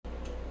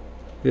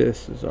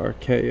This is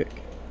Archaic.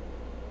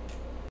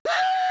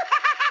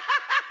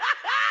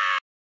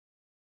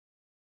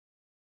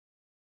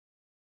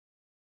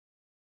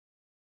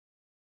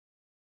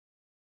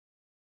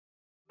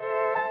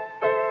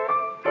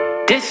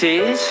 This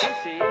is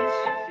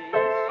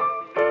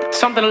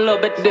something a little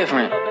bit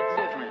different.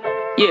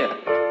 Yeah.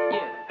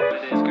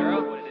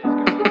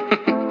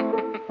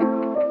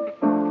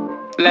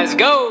 Let's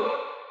go.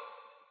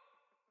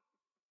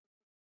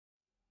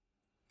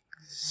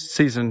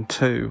 Season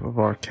 2 of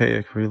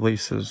Archaic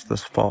releases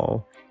this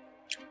fall.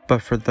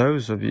 But for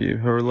those of you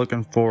who are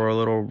looking for a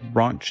little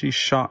raunchy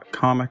shock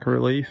comic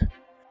relief,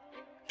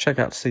 check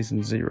out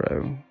Season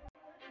 0,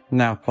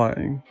 now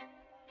playing,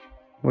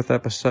 with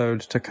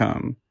episodes to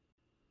come.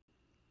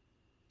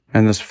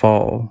 And this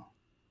fall,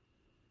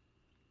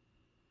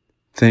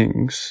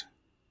 things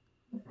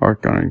are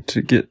going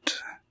to get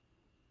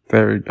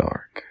very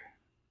dark.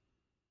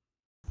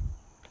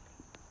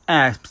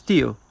 I'm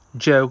still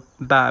Joe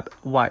Bob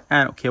White.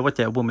 I don't care what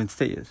that woman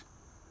says.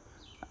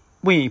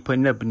 We ain't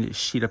putting up in this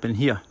shit up in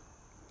here.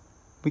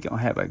 We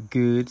gonna have a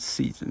good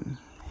season.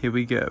 Here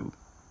we go.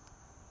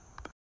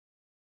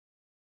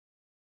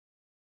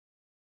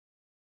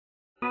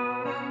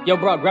 Yo,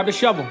 bro, grab the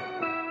shovel.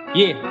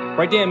 Yeah,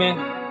 right there,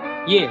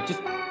 man. Yeah, just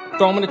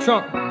throw them in the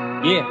trunk.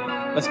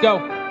 Yeah, let's go.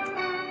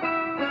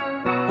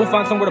 We'll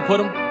find somewhere to put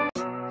them.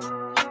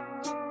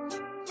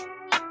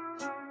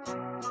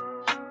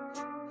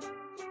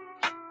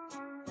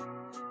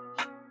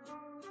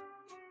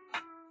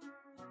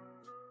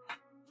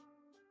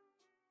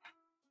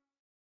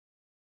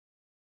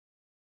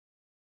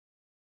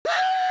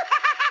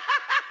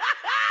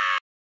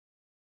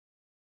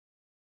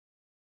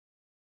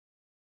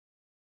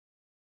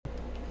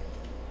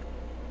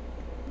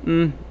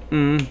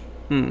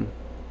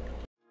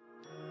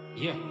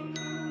 Yeah.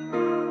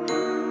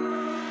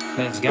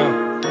 Let's go.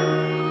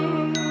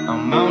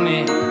 I'm on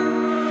it.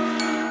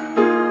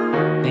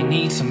 They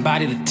need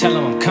somebody to tell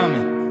them I'm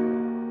coming.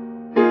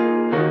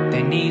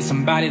 They need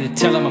somebody to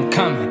tell them I'm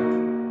coming.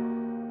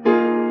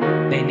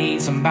 They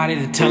need somebody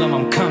to tell them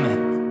I'm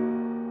coming.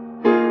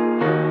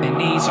 They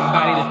need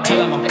somebody to tell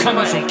them I'm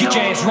coming. So get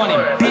your ass running,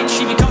 bitch.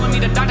 She be calling me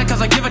the doctor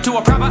cause I give her to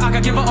her proper. I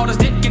could give her all this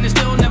dick and it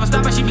still never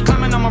stop her. She be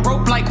climbing on my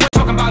rope like what?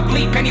 Talking about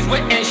glee, pennies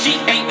wet and she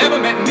ain't ever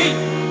met me.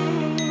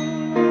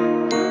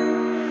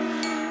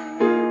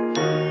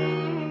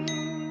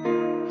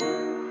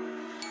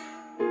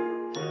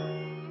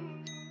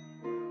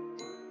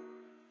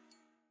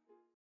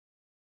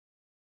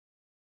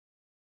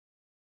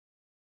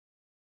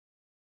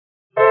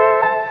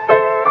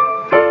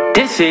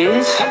 This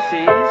is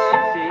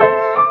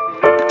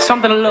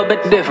something a little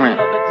bit different.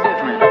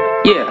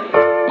 Yeah.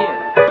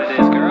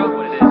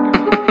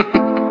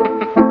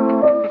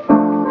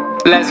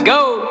 Let's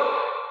go.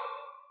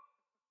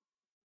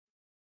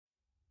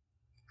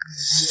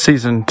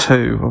 Season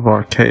 2 of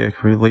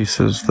Archaic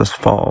releases this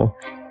fall.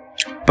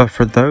 But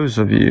for those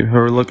of you who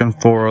are looking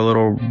for a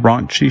little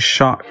raunchy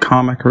shock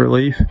comic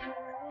relief,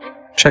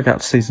 check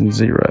out Season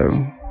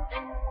 0,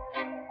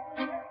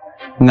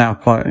 now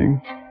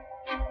playing,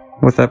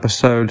 with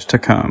episodes to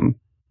come.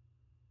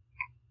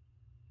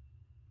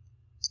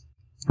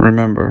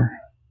 Remember,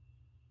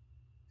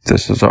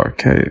 this is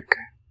Archaic.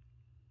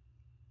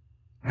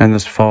 And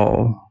this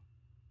fall,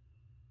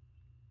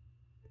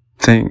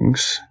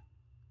 things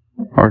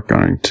are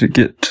going to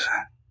get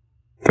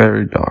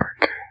very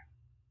dark.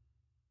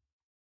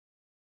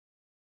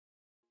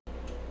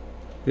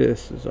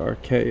 This is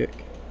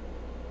Archaic.